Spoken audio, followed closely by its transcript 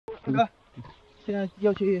哥，现在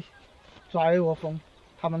又去抓一窝蜂，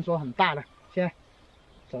他们说很大的，现在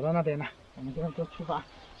走到那边了，我们现在就出发。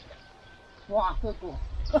哇，这多！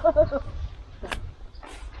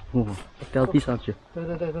哇，掉地上去。对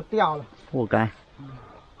对对，都掉了。活该。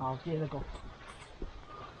好，接着狗。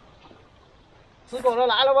吃果的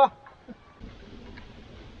来了不？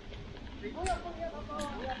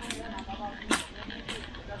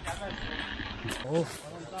哦，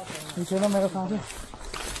以前都没有发现。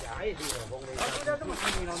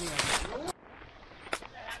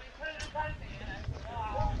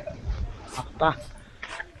好大，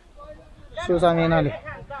树上面那里，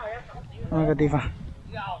那个地方，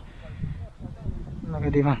那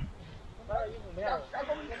个地方。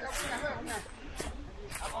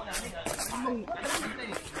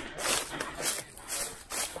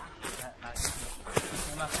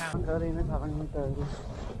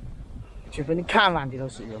全部你看完的都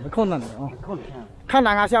是有没可能的哦？看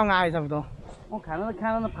大小矮差不多。我看到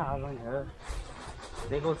爬上去，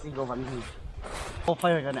这个是一个问题。我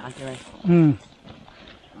飞回去拿起来。嗯，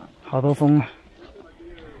好多蜂啊！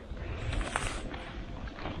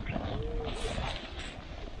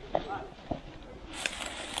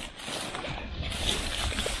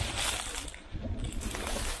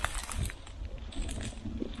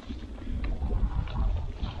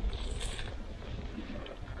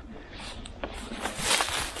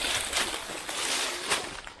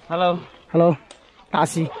 Hello， 大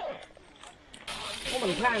西。我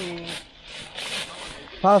们看你。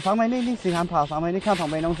跑旁边你时间跑旁边，你看旁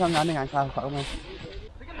边农村啊，你看看旁边。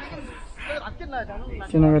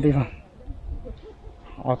就那个地方，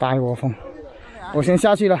好大一窝蜂。我先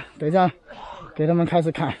下去了，等一下给他们开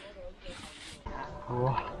始砍。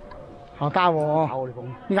哇，好大窝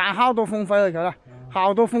哦！你看，好多蜂飞回去了，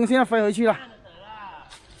好多蜂现在飞回去了。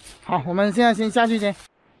好，我们现在先下去先。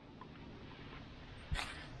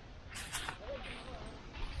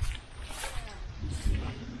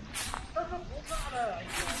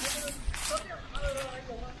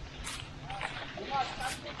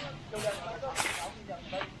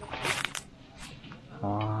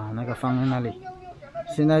 哇，那个放在那里，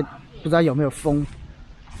现在不知道有没有蜂，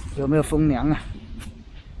有没有蜂娘啊？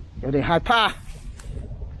有点害怕。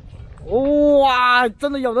哇，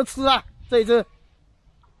真的有的吃啊！这一次，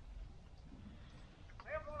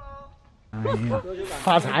哎呀，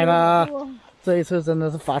发财了！这一次真的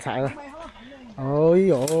是发财了。哎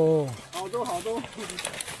呦，好多。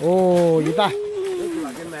哦，一袋。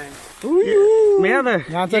没有的，你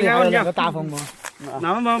看这里还有两个大蜂窝。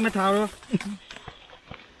 哪么没逃了？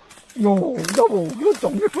哟，要不又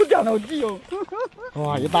总是不讲到地哦。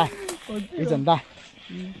哇，一袋，一整袋。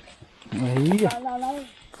哎呀，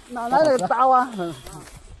哪来的刀啊？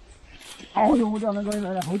哎呦，我讲那个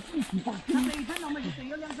来了，好巨大。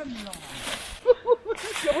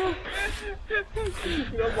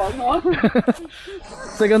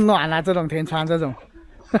这个暖了，这种天窗这种。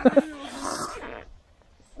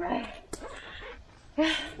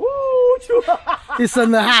一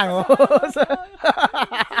身的汗哦，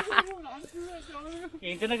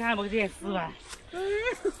眼睛都看不见是吧？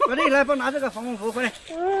快点来，帮拿这个防风服回来。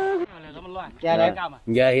这么乱，现在搞嘛？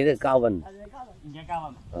现在搞稳。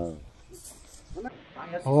嗯。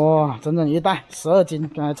哇，整整一袋，12斤，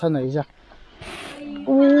刚才称了一下。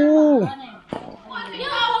哦。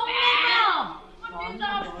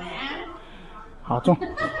好重。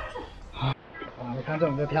好，你看这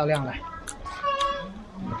种就漂亮了。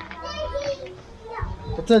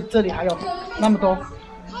 这里还有那么多，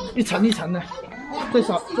一层一层的，最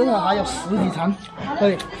少还有10几层，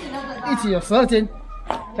对，一起有12斤，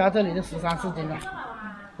加这里就13、14斤了。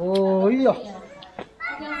哦呦，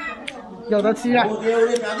有的吃啊！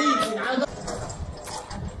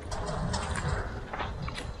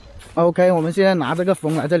 OK， 我们现在拿这个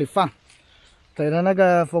蜂来这里放，等着那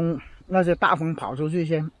个蜂那些大蜂跑出去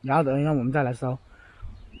先，然后等一下我们再来收。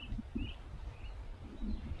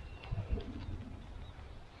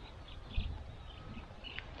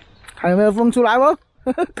 看有没有蜂出来不？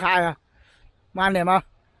开啊，慢点吧。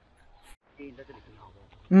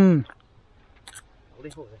嗯。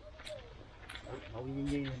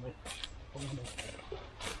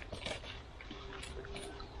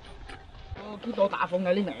哦，幾多大蜂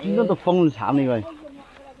喺呢名？應該都蜂慘呢喂。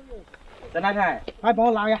真係㗎？快幫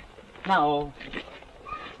我撈呀！撈我。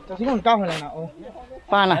頭先我唔交佢嚟啦，哦。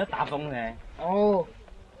翻啦。大蜂嘅。哦。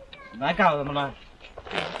來交怎麼了？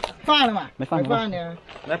 翻了嘛？没翻呢？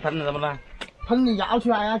来喷怎么了？喷你摇出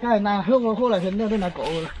来啊！刚才那后来现在都拿狗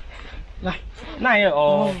了。来，那也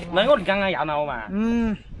哦，那我哋刚刚摇到嘛。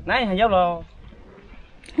嗯，那也很摇咯。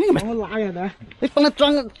帮我拉呀的。你帮他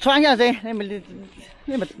装下去，你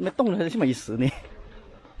没动了什么意思呢？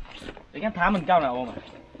你看他们搞了我们。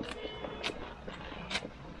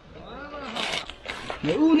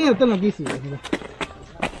你屋里有这么必死的是吧？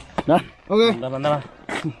来 ，OK。来吧。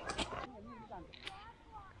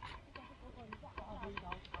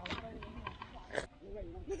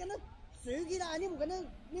你跟他水起来，你不跟他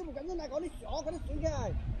来搞，你下跟他水起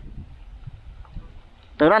来。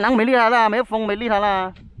得了，囊没厉害了，没有风没厉害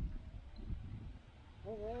了。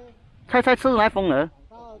猜吃奶风了。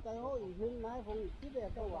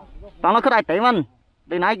當佢大地蚊，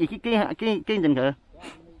你奶熱驚震佢。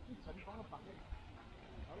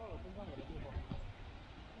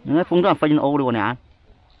你那風都係飛歐了喎你。然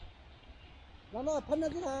後噴咗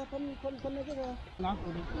啲啊，噴咗啲啊。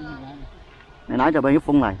你奶就俾啲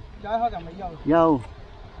風嚟。有好像沒有。有。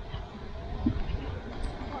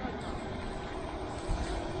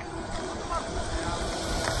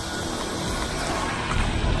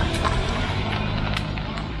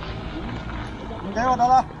你给我得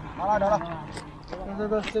了，拿来得了。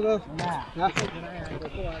这个，来。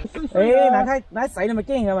哎，拿洗你咪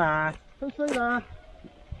驚噶嘛？碎碎的。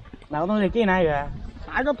哪個東西驚哪個？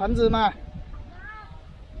拿一個盆子嘛。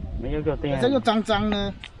沒有給我訂。這又髒髒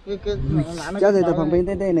的，家里的旁邊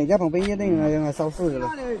對，你家旁邊一定要收拾了。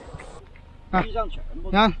啊，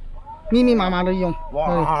你看，密密麻麻的用。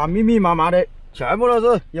哇，密密麻麻的，全部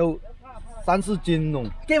都是有3、4斤哦。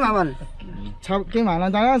給滿滿。给满了，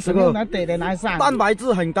当然是个拿得的拿上。蛋白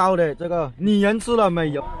质很高的这个，女人吃了没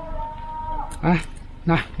有？哎，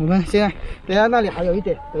那我们现在等下那里还有一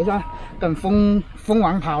点，等一下等蜂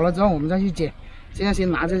王跑了之后我们再去捡。现在先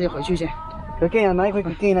拿这些回去先。佢驚人奶，佢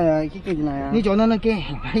驚啊，佢驚人啊！你做那驚，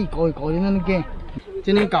一個一個的那驚。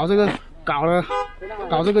今天搞这个搞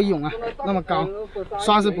这个蛹啊，那么高，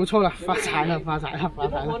算是不错了，发财了。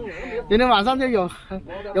今天晚上就有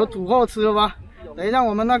土货吃了吧？等一下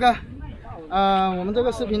我们那个。我们这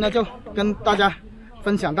个视频呢就跟大家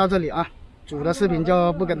分享到这里啊，煮的视频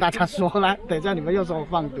就不跟大家说了，等一下你们又说我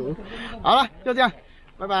放毒。好了，就这样，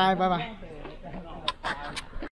拜拜。